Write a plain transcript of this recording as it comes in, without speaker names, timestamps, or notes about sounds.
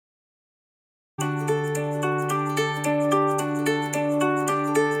To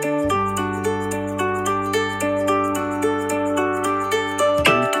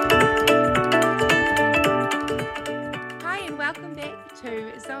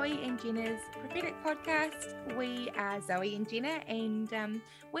Zoe and Jenna's prophetic podcast. We are Zoe and Jenna, and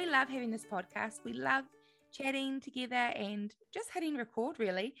we love having this podcast. We love chatting together and just hitting record,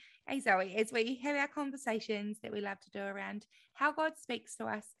 really. Hey, Zoe, as we have our conversations that we love to do around how God speaks to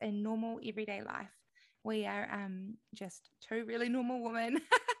us in normal everyday life. We are just two really normal women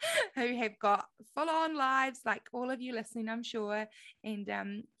who have got full-on lives, like all of you listening, I'm sure. And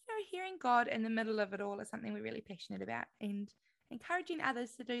hearing God in the middle of it all is something we're really passionate about, and encouraging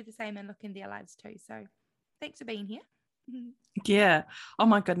others to do the same and look in their lives too. So thanks for being here. Yeah. Oh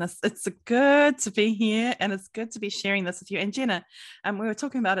my goodness. It's good to be here, and it's good to be sharing this with you. And Jenna, we were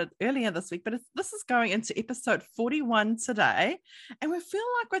talking about it earlier this week, but this is going into episode 41 today. And we feel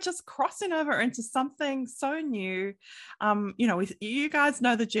like we're just crossing over into something so new. You guys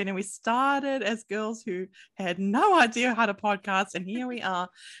know the journey. We started as girls who had no idea how to podcast, and here we are.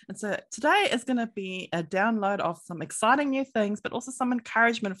 And so today is going to be a download of some exciting new things, but also some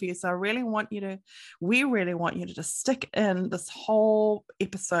encouragement for you. So we really want you to just stick in this whole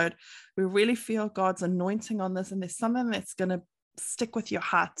episode. We really feel God's anointing on this, and there's something that's going to stick with your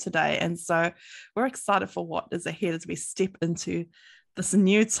heart today. And so we're excited for what is ahead as we step into this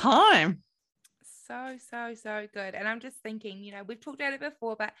new time. So good. And I'm just thinking, we've talked about it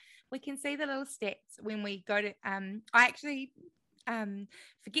before, but we can see the little stats when we go to I actually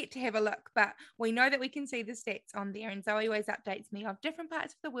forget to have a look, but we know that we can see the stats on there, and Zoe always updates me of different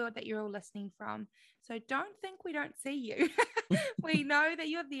parts of the world that you're all listening from. So don't think we don't see you. We know that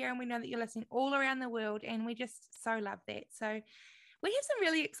you're there, and we know that you're listening all around the world, and we just so love that. So we have some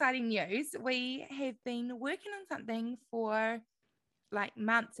really exciting news. We have been working on something for like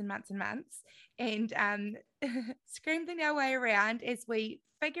months and months and months, and scrambling our way around as we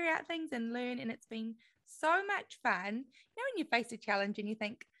figure out things and learn, and it's been so much fun. When you face a challenge and you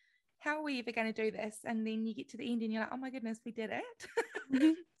think, how are we ever going to do this? And then you get to the end and you're like, oh my goodness, we did it.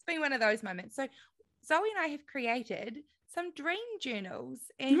 Mm-hmm. It's been one of those moments. So Zoe and I have created some dream journals.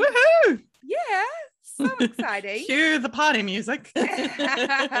 And woohoo! Yeah, so exciting. Cue the party music.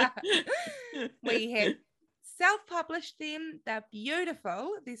 We have self-published them. They're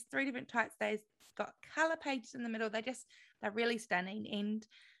beautiful. There's 3 different types. They've got color pages in the middle. They're really stunning. And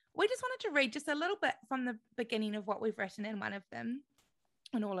we just wanted to read just a little bit from the beginning of what we've written in one of them,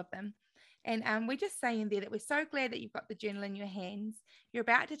 in all of them. And we just say in there that we're so glad that you've got the journal in your hands. You're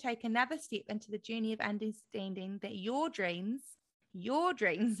about to take another step into the journey of understanding that your dreams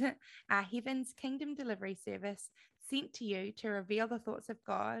are heaven's kingdom delivery service sent to you to reveal the thoughts of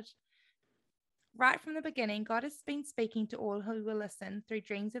God. Right from the beginning, God has been speaking to all who will listen through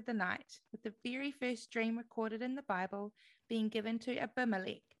dreams of the night, with the very first dream recorded in the Bible being given to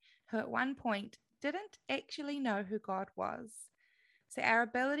Abimelech, who at one point didn't actually know who God was. So our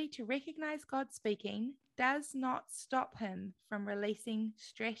ability to recognize God speaking does not stop him from releasing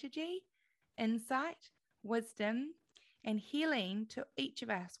strategy, insight, wisdom, and healing to each of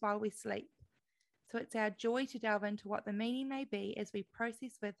us while we sleep. So it's our joy to delve into what the meaning may be as we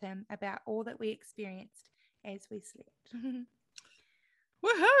process with him about all that we experienced as we slept.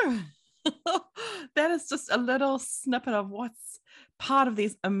 Woohoo! That is just a little snippet of what's part of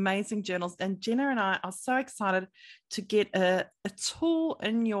these amazing journals. And Jenna and I are so excited to get a tool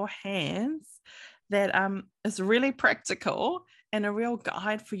in your hands that is really practical and a real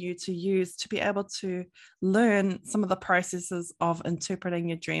guide for you to use to be able to learn some of the processes of interpreting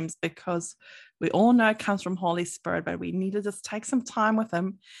your dreams, because we all know it comes from Holy Spirit, but we need to just take some time with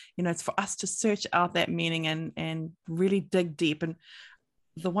him. It's for us to search out that meaning and really dig deep. And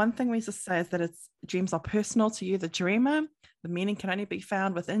the one thing we just say is that dreams are personal to you, the dreamer. The meaning can only be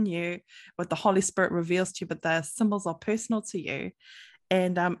found within you, what the Holy Spirit reveals to you, but the symbols are personal to you.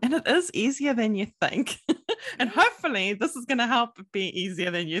 And it is easier than you think. And hopefully this is going to help it be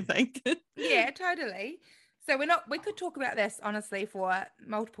easier than you think. Yeah, totally. So we could talk about this honestly for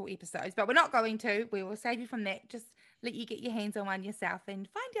multiple episodes, but we're not going to. We will save you from that. Just let you get your hands on one yourself and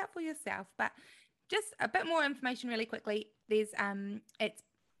find out for yourself. But just a bit more information really quickly. There's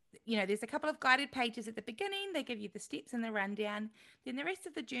there's a couple of guided pages at the beginning. They give you the steps and the rundown. Then the rest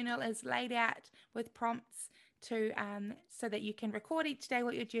of the journal is laid out with prompts to so that you can record each day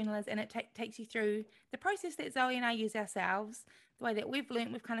what your journal is, and it takes you through the process that Zoe and I use ourselves, the way that we've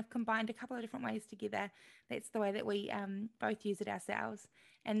learned. We've kind of combined a couple of different ways together. That's the way that we both use it ourselves.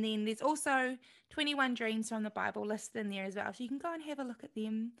 And then there's also 21 dreams from the Bible listed in there as well, so you can go and have a look at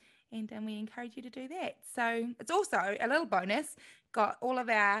them, and we encourage you to do that. So it's also a little bonus, got all of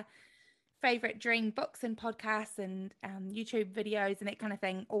our favorite dream books and podcasts and YouTube videos and that kind of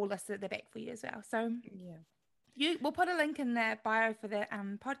thing, all listed at the back for you as well. So we'll put a link in the bio for the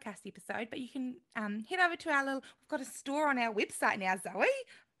podcast episode, but you can head over to we've got a store on our website now, Zoe.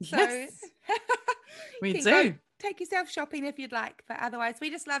 So Yes, we you can do. go take yourself shopping if you'd like, but otherwise we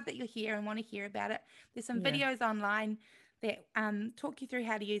just love that you're here and want to hear about it. There's some videos online that talk you through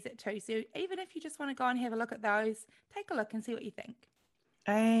how to use it too. So even if you just want to go and have a look at those, take a look and see what you think.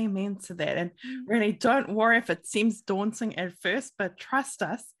 Amen to that. And really, don't worry if it seems daunting at first, but trust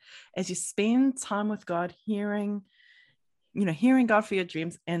us as you spend time with God, hearing God for your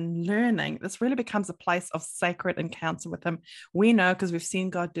dreams and learning, this really becomes a place of sacred encounter with Him. We know because we've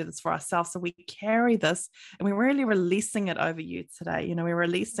seen God do this for ourselves. So we carry this and we're really releasing it over you today. We're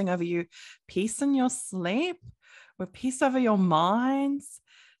releasing over you peace in your sleep, with peace over your minds,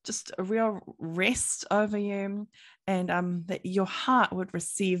 just a real rest over you, and that your heart would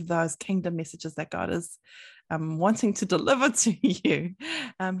receive those kingdom messages that God is wanting to deliver to you.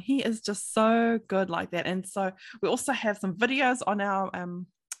 He is just so good like that. And so we also have some videos on our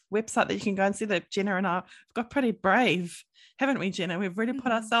website that you can go and see that Jenna and I have got pretty brave, haven't we, Jenna? We've really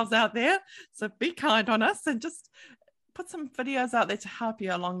put ourselves out there. So be kind on us and just put some videos out there to help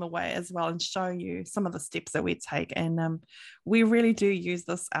you along the way as well and show you some of the steps that we take. And we really do use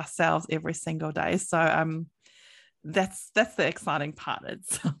this ourselves every single day. So that's the exciting part.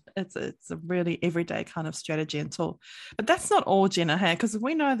 It's a really everyday kind of strategy and tool. But that's not all, Jenna, hey, because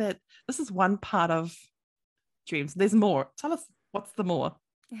we know that this is one part of dreams. There's more. Tell us what's the more.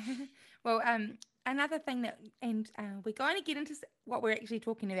 Well, another thing we're going to get into what we're actually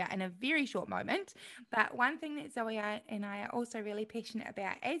talking about in a very short moment, but one thing that Zoe and I are also really passionate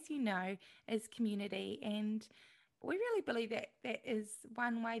about, as you know, is community. And we really believe that that is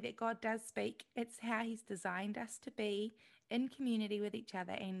one way that God does speak. It's how He's designed us to be in community with each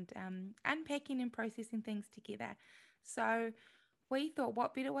other and unpacking and processing things together. So we thought,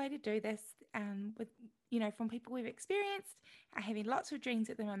 what better way to do this with, from people we've experienced are having lots of dreams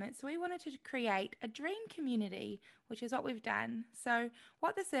at the moment. So we wanted to create a dream community, which is what we've done. So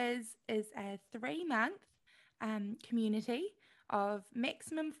what this is a 3-month community of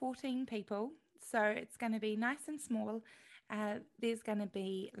maximum 14 people. So it's going to be nice and small. There's going to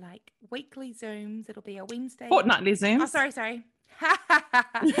be like weekly Zooms. It'll be a Wednesday. Fortnightly Zooms. Oh, sorry.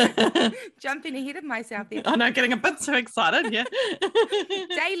 Jumping ahead of myself there. I know, getting a bit too excited. Yeah.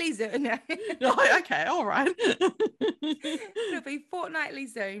 Daily Zoom. Oh, okay, all right. It'll be fortnightly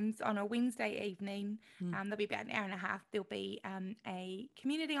Zooms on a Wednesday evening. There'll be about an hour and a half. There'll be a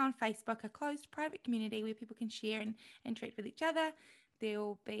community on Facebook, a closed private community where people can share and interact with each other.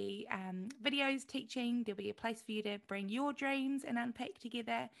 There'll be videos teaching. There'll be a place for you to bring your dreams and unpack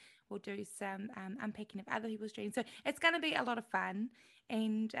together. We'll do some unpacking of other people's dreams. So it's going to be a lot of fun.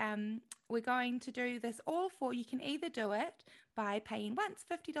 And we're going to do this all for, you can either do it by paying once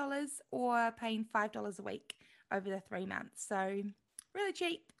 $50 or paying $5 a week over the 3 months. So really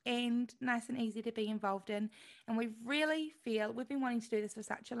cheap and nice and easy to be involved in. And we really feel, we've been wanting to do this for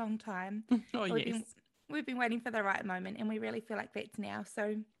such a long time. Oh, yes. We've been waiting for the right moment, and we really feel like that's now.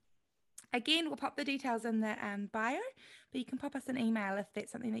 So again, we'll pop the details in the bio, but you can pop us an email if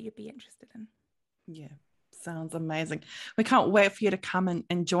that's something that you'd be interested in. Yeah, sounds amazing. We can't wait for you to come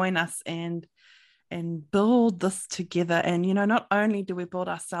and join us and build this together. And, not only do we build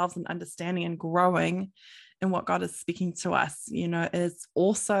ourselves in understanding and growing in what God is speaking to us, is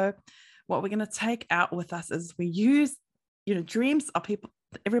also what we're going to take out with us is we use, dreams are people.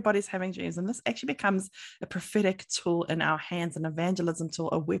 Everybody's having dreams, and this actually becomes a prophetic tool in our hands, an evangelism tool,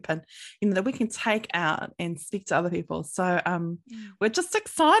 a weapon, that we can take out and speak to other people. So we're just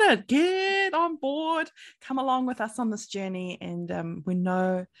excited. Get on board, come along with us on this journey, and we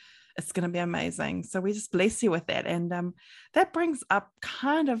know it's going to be amazing. So we just bless you with that. And that brings up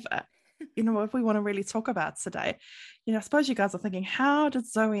kind of what we want to really talk about today. I suppose you guys are thinking, how did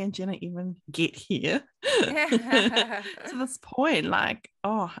Zoe and Jenna even get here to this point? Like,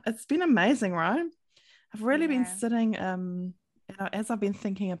 it's been amazing, right? I've really been sitting, as I've been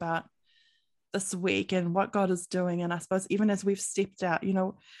thinking about this week and what God is doing. And I suppose even as we've stepped out,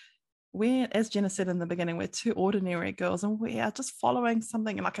 we're, as Jenna said in the beginning, we're two ordinary girls, and we are just following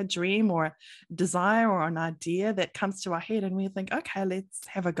something like a dream or a desire or an idea that comes to our head, and we think, okay, let's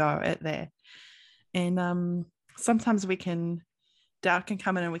have a go at that. And sometimes doubt can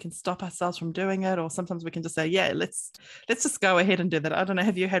come in and we can stop ourselves from doing it, or sometimes we can just say, yeah, let's just go ahead and do that. I don't know,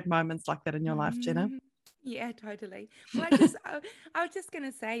 have you had moments like that in your life, Jenna? Yeah, totally. Well, I was just going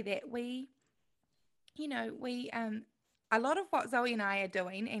to say that we a lot of what Zoe and I are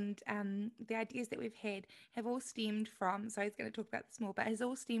doing and the ideas that we've had have all stemmed from, so I was going to talk about this more, but has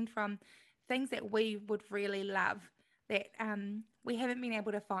all stemmed from things that we would really love that we haven't been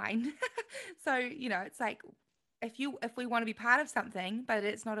able to find. So, it's like if we want to be part of something, but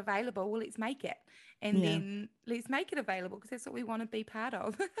it's not available, well, let's make it. And Yeah. then let's make it available because that's what we want to be part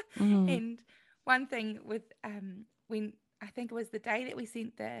of. Mm. And one thing with when I think it was the day that we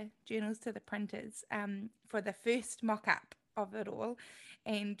sent the journals to the printers for the first mock-up of it all,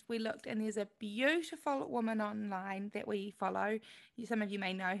 and we looked, and there's a beautiful woman online that we follow. Some of you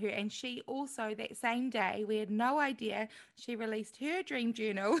may know her, and she also, that same day, we had no idea, she released her dream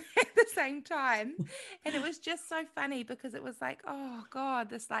journal at the same time. And it was just so funny because it was like, oh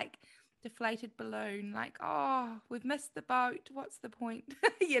God, this like deflated balloon, like, oh, we've missed the boat, what's the point?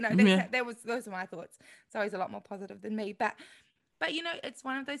 Yeah. Those are my thoughts. It's always a lot more positive than me, but it's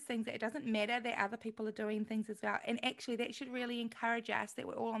one of those things that it doesn't matter that other people are doing things as well. And actually, that should really encourage us that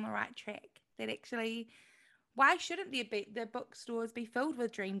we're all on the right track. That actually, why shouldn't the bookstores be filled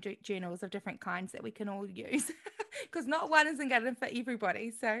with dream journals of different kinds that we can all use? Because not one isn't going to fit everybody.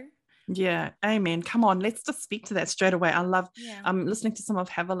 So, Yeah, amen. Come on, let's just speak to that straight away. I love yeah. listening to some of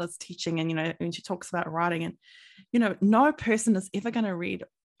Havela's teaching, and when she talks about writing, and no person is ever going to read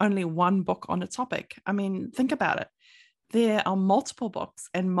only one book on a topic. I mean, think about it. There are multiple books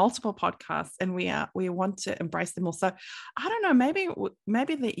and multiple podcasts, and we want to embrace them all. So I don't know,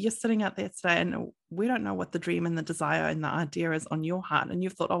 maybe that you're sitting out there today and we don't know what the dream and the desire and the idea is on your heart, and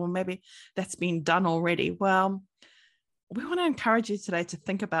you've thought, oh, well, maybe that's been done already. Well, we want to encourage you today to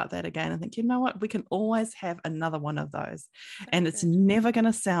think about that again and think, you know what, we can always have another one of those, and it's never going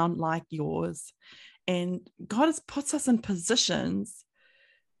to sound like yours. And God has puts us in positions,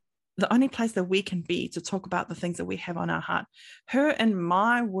 the only place that we can be to talk about the things that we have on our heart. Her and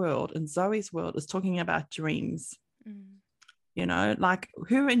my world and Zoe's world is talking about dreams. Like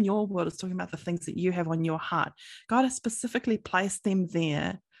who in your world is talking about the things that you have on your heart? God has specifically placed them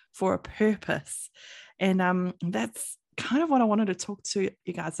there for a purpose. And that's kind of what I wanted to talk to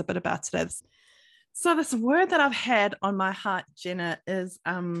you guys a bit about today. So this word that I've had on my heart, Jenna, is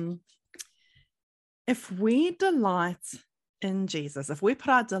if we delight in Jesus, if we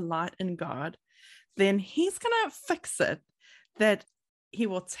put our delight in God, then he's going to fix it, that he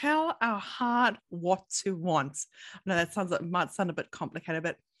will tell our heart what to want. I know that might sound a bit complicated,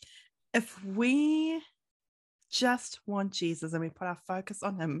 but if we just want Jesus and we put our focus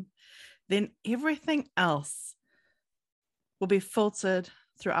on him, then everything else will be filtered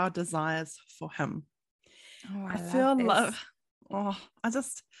through our desires for him. Oh, I feel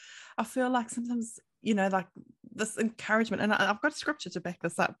like sometimes, like this encouragement, and I've got scripture to back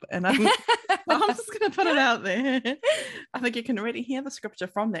this up, and I'm just going to put it out there. I think you can already hear the scripture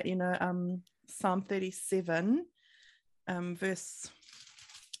from that, Psalm 37, verse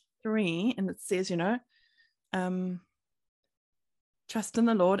 3, and it says, trust in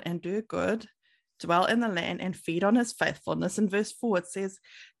the Lord and do good, dwell in the land and feed on his faithfulness. In verse 4, it says,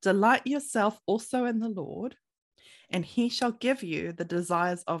 delight yourself also in the Lord, and he shall give you the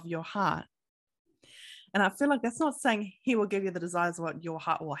desires of your heart. And I feel like that's not saying he will give you the desires of what your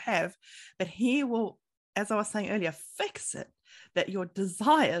heart will have, but he will, as I was saying earlier, fix it, that your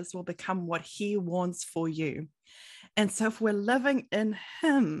desires will become what he wants for you. And so if we're living in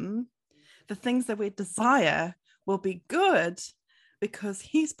him, the things that we desire will be good because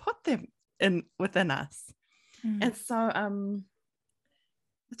he's put them in within us. And so I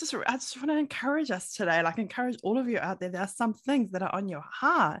just want to encourage us today, like encourage all of you out there. There are some things that are on your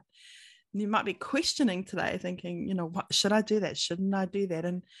heart. You might be questioning today, thinking, what should I do that? Shouldn't I do that?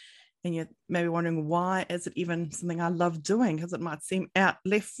 And you're maybe wondering, why is it even something I love doing? Because it might seem out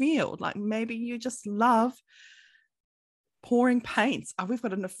left field. Like maybe you just love pouring paints. We've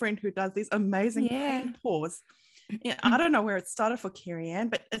got a friend who does these amazing paint pours. Yeah, I don't know where it started for Carrie-Anne,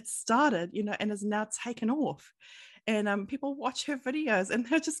 but it started, and is now taken off. And people watch her videos and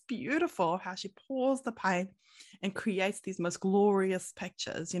they're just beautiful, how she pours the paint and creates these most glorious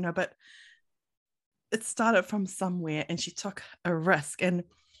pictures, but it started from somewhere and she took a risk. And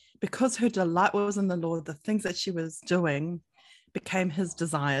because her delight was in the Lord, the things that she was doing became his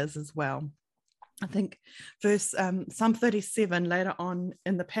desires as well. I think Psalm 37 later on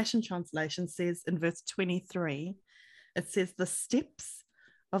in the Passion Translation says in verse 23, it says, the steps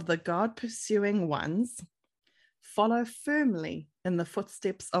of the God pursuing ones follow firmly in the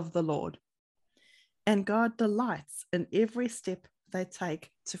footsteps of the Lord, and God delights in every step they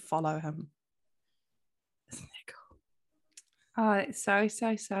take to follow him. Isn't that cool? Oh, it's so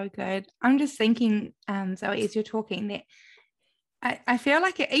good. I'm just thinking, Zoe, as you're talking, that I feel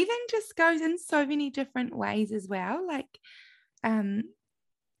like it even just goes in so many different ways as well. Like,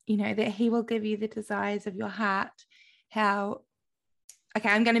 that he will give you the desires of your heart, how okay,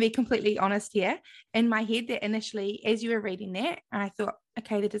 I'm going to be completely honest here. In my head, that initially, as you were reading that, I thought,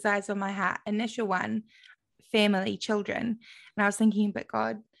 okay, the desires of my heart, initial one, family, children. And I was thinking, but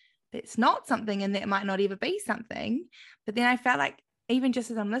God, that's not something, and that might not ever be something. But then I felt like, even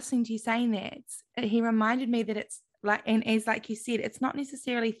just as I'm listening to you saying that, he reminded me that it's like, and as like you said, it's not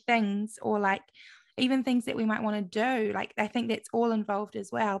necessarily things, or like even things that we might want to do. Like, I think that's all involved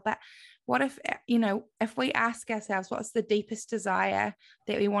as well. But what if, if we ask ourselves, what's the deepest desire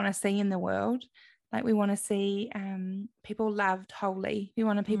that we want to see in the world? Like, we want to see people loved wholly. We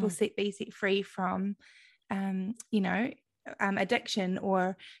want people be set free from, addiction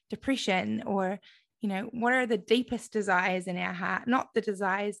or depression, or, what are the deepest desires in our heart? Not the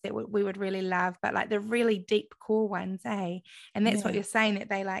desires that we would really love, but like the really deep core ones, eh? And that's what you're saying, that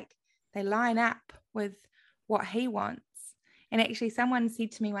they line up with what he wants. And actually, someone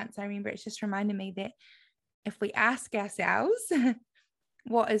said to me once, I remember, it's just reminded me that if we ask ourselves,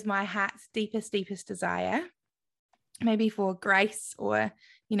 what is my heart's deepest desire? Maybe for grace, or,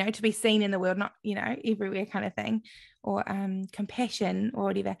 to be seen in the world, not, everywhere kind of thing, or compassion or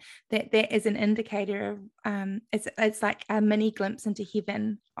whatever, that is an indicator of, it's like a mini glimpse into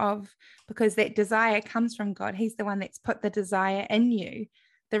heaven, because that desire comes from God. He's the one that's put the desire in you.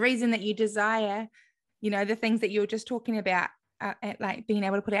 The reason that you desire, the things that you were just talking about, like being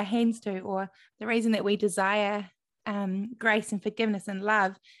able to put our hands to, or the reason that we desire grace and forgiveness and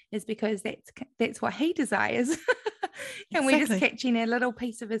love, is because that's what he desires. And we're just catching a little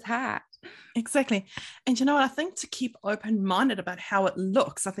piece of his heart. Exactly. And you know what, I think to keep open-minded about how it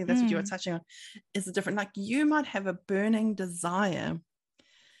looks, I think that's what you were touching on, is the different, like, you might have a burning desire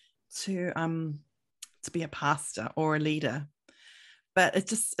to be a pastor or a leader, but it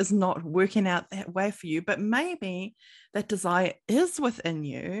just is not working out that way for you. But maybe that desire is within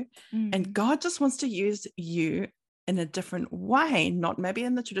you, and God just wants to use you in a different way, not maybe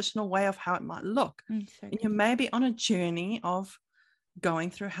in the traditional way of how it might look. And you may be on a journey of going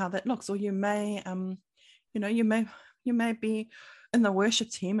through how that looks, or you may, you may be in the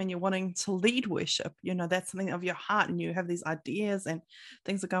worship team and you're wanting to lead worship. That's something of your heart, and you have these ideas and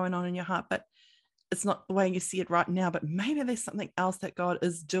things are going on in your heart, but it's not the way you see it right now. But maybe there's something else that God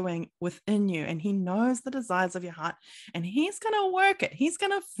is doing within you, and he knows the desires of your heart, and he's going to work it. He's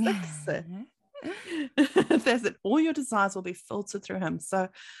going to fix it. There's it. All your desires will be filtered through him. So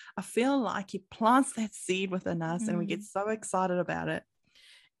I feel like he plants that seed within us, and we get so excited about it.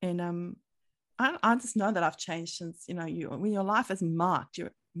 And I just know that I've changed since, when your life is marked,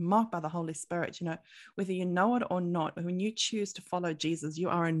 you're marked by the Holy Spirit, whether you know it or not. When you choose to follow Jesus, you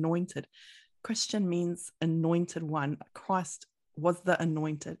are anointed. Christian means anointed one. Christ was the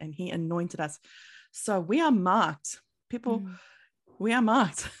anointed, and he anointed us. So we are marked. People, we are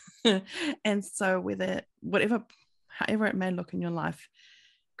marked. And so however it may look in your life,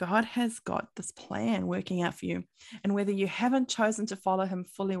 God has got this plan working out for you. And whether you haven't chosen to follow him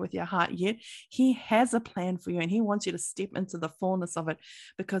fully with your heart yet, he has a plan for you, and he wants you to step into the fullness of it.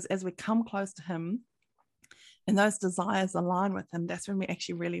 Because as we come close to him and those desires align with him, that's when we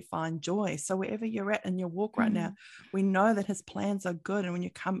actually really find joy. So wherever you're at in your walk right now, we know that his plans are good. And when you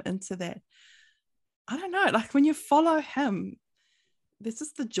come into that, I don't know, like when you follow him, there's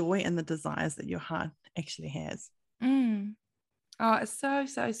just the joy and the desires that your heart actually has. Oh, it's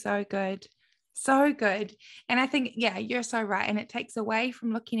so good. So good. And I think, you're so right. And it takes away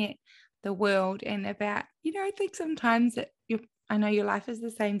from looking at the world and about, I think sometimes that I know your life is the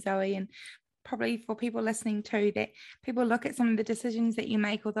same, Zoe, and probably for people listening too, that people look at some of the decisions that you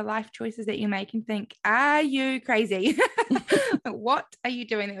make or the life choices that you make and think, are you crazy? What are you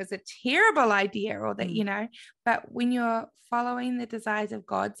doing? It was a terrible idea, or that, but when you're following the desires of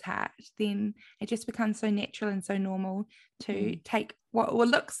God's heart, then it just becomes so natural and so normal to take what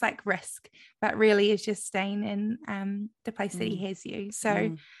looks like risk, but really is just staying in the place that he has you.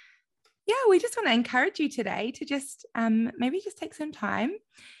 So we just want to encourage you today to just maybe just take some time.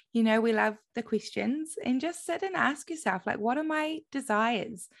 We love the questions, and just sit and ask yourself, like, what are my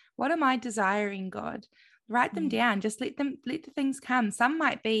desires? What am I desiring, God? Write them down. Just let the things come. Some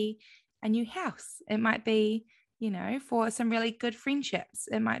might be a new house. It might be, for some really good friendships.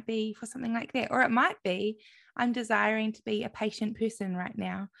 It might be for something like that. Or it might be, I'm desiring to be a patient person right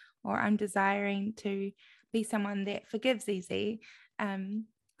now, or I'm desiring to be someone that forgives easy.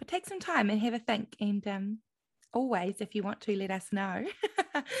 But take some time and have a think, and always, if you want to, let us know.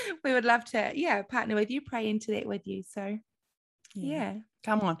 We would love to partner with you, pray into that with you. So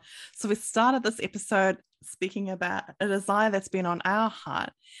Come on. So we started this episode speaking about a desire that's been on our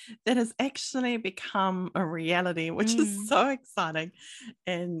heart that has actually become a reality, which is so exciting.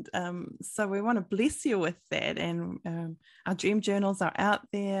 And so we want to bless you with that. And our dream journals are out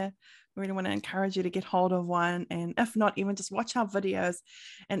there. We really want to encourage you to get hold of one. And if not, even just watch our videos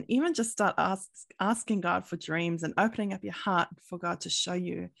and even just start asking God for dreams and opening up your heart for God to show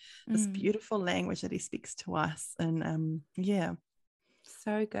you this beautiful language that he speaks to us. And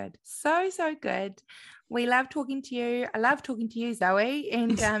so good. So good. We love talking to you. I love talking to you, Zoe.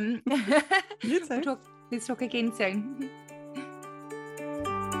 And You too. let's talk again soon.